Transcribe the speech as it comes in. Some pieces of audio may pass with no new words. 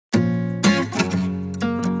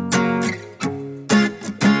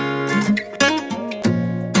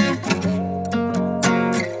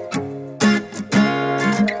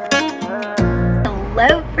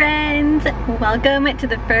Welcome to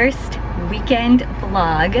the first weekend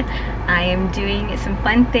vlog. I am doing some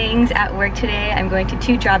fun things at work today. I'm going to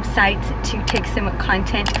 2 job sites to take some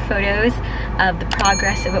content photos of the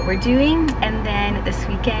progress of what we're doing, and then this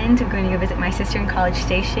weekend I'm going to go visit my sister in College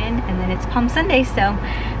Station, and then it's Palm Sunday, so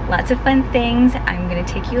lots of fun things. I'm going to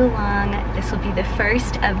take you along. This will be the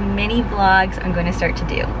first of many vlogs I'm going to start to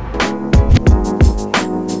do.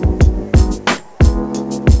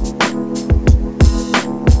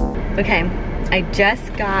 Okay, I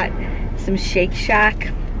just got some Shake Shack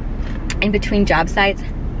in between job sites.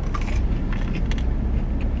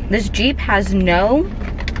 This Jeep has no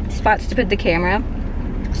spots to put the camera,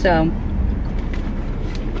 so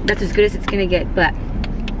that's as good as it's gonna get, but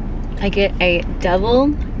I get a double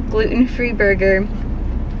gluten-free burger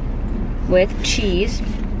with cheese,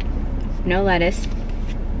 no lettuce,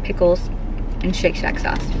 pickles, and Shake Shack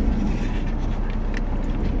sauce.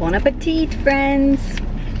 Bon appetit, friends.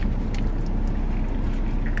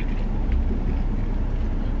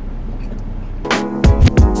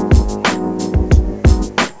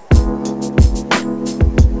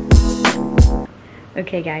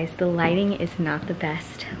 Okay guys, the lighting is not the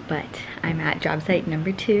best, but I'm at job site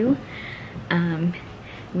number 2.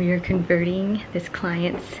 We are converting this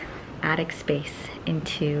client's attic space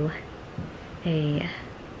into a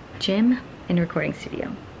gym and recording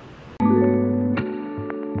studio.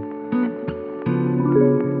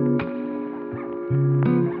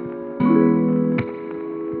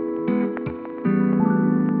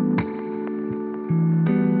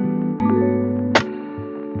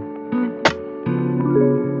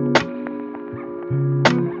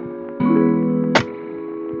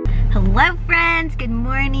 Hello friends, good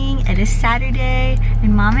morning. It is Saturday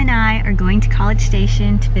and Mom and I are going to College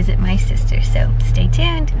Station to visit my sister, so stay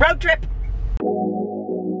tuned. Road trip!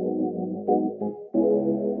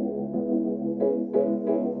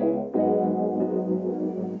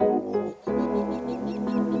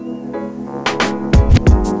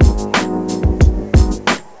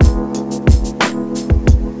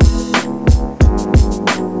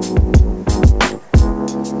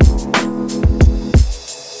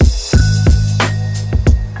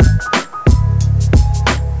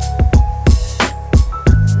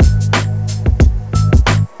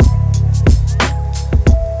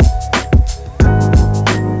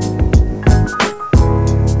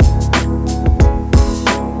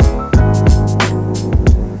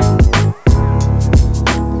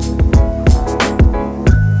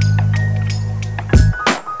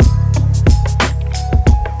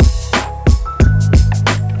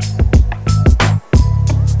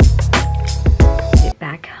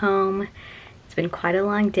 Home. It's been quite a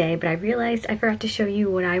long day, but I realized I forgot to show you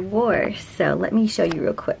what I wore, so let me show you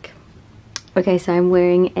real quick. Okay, so I'm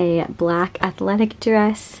wearing a black athletic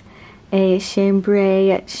dress, a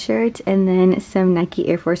chambray shirt, and then some Nike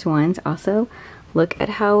Air Force Ones. Also, look at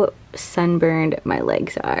how sunburned my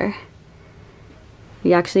legs are.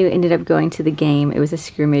 We actually ended up going to the game. It was a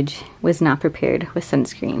scrimmage, was not prepared with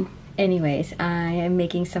sunscreen. Anyways, I am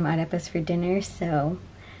making some arepas for dinner, so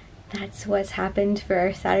that's what's happened for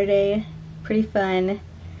our Saturday. Pretty fun.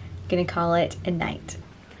 Gonna call it a night.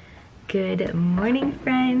 Good morning,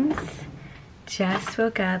 friends. Just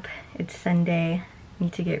woke up. It's Sunday.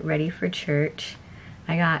 Need to get ready for church.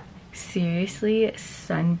 I got seriously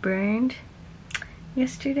sunburned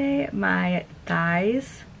yesterday. My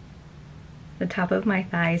thighs, the top of my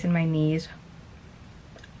thighs and my knees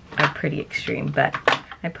are pretty extreme, but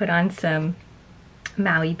I put on some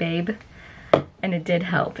Maui Babe and it did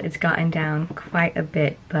help. It's gotten down quite a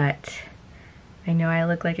bit, but I know I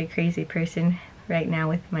look like a crazy person right now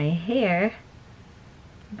with my hair,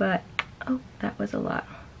 but oh, that was a lot.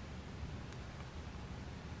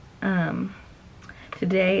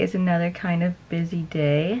 Today is another kind of busy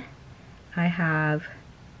day. I have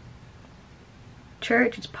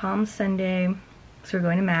church, it's Palm Sunday, so we're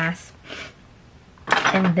going to Mass.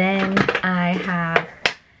 And then I have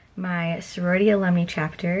my sorority alumni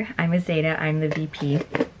chapter. I'm a Zeta, I'm the VP.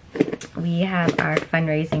 We have our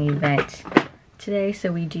fundraising event today,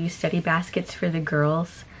 so we do study baskets for the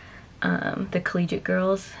girls, the collegiate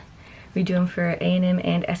girls. We do them for A&M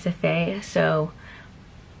and SFA, so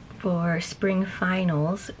for spring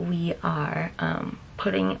finals, we are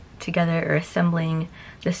putting together or assembling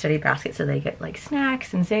the study basket, so they get like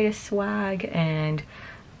snacks and Zeta swag and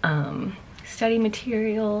study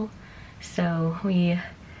material. So we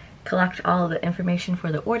collect all the information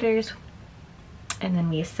for the orders, and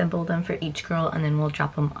then we assemble them for each girl, and then we'll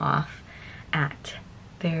drop them off at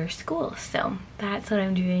their school. So that's what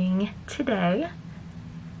I'm doing today.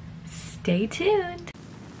 Stay tuned.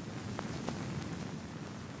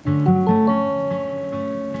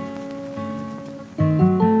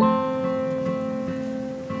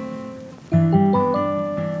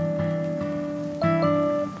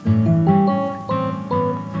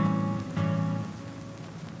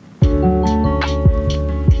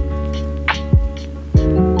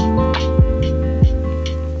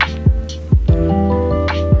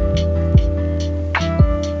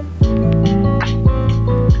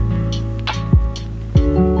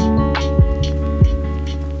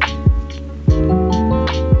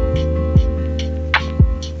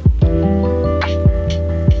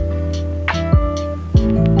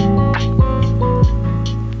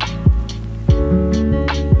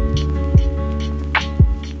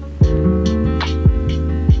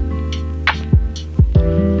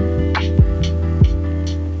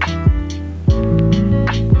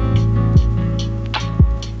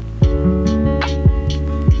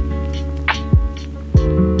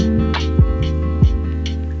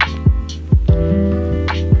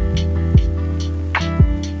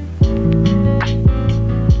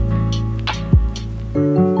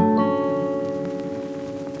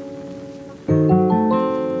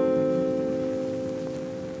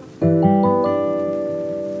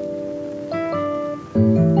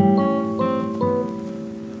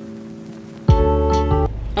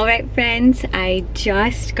 Alright friends, I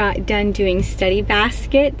just got done doing study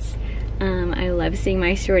baskets. I love seeing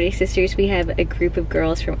my sorority sisters. We have a group of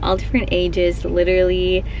girls from all different ages,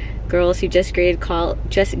 literally girls who just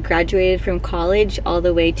graduated from college, all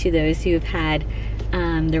the way to those who have had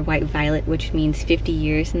their white violet, which means 50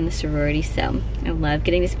 years in the sorority. So I love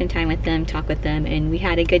getting to spend time with them, talk with them, and we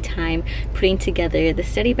had a good time putting together the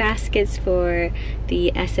study baskets for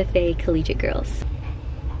the SFA collegiate girls.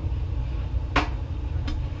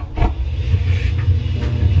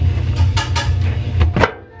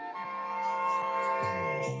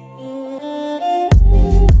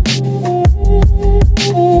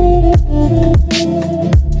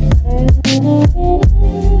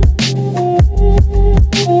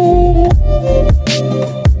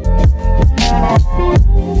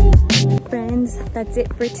 That's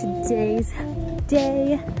it for today's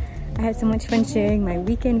day. I had so much fun sharing my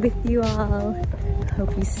weekend with you all.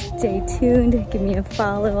 Hope you stay tuned. Give me a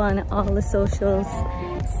follow on all the socials.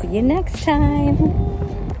 See you next time.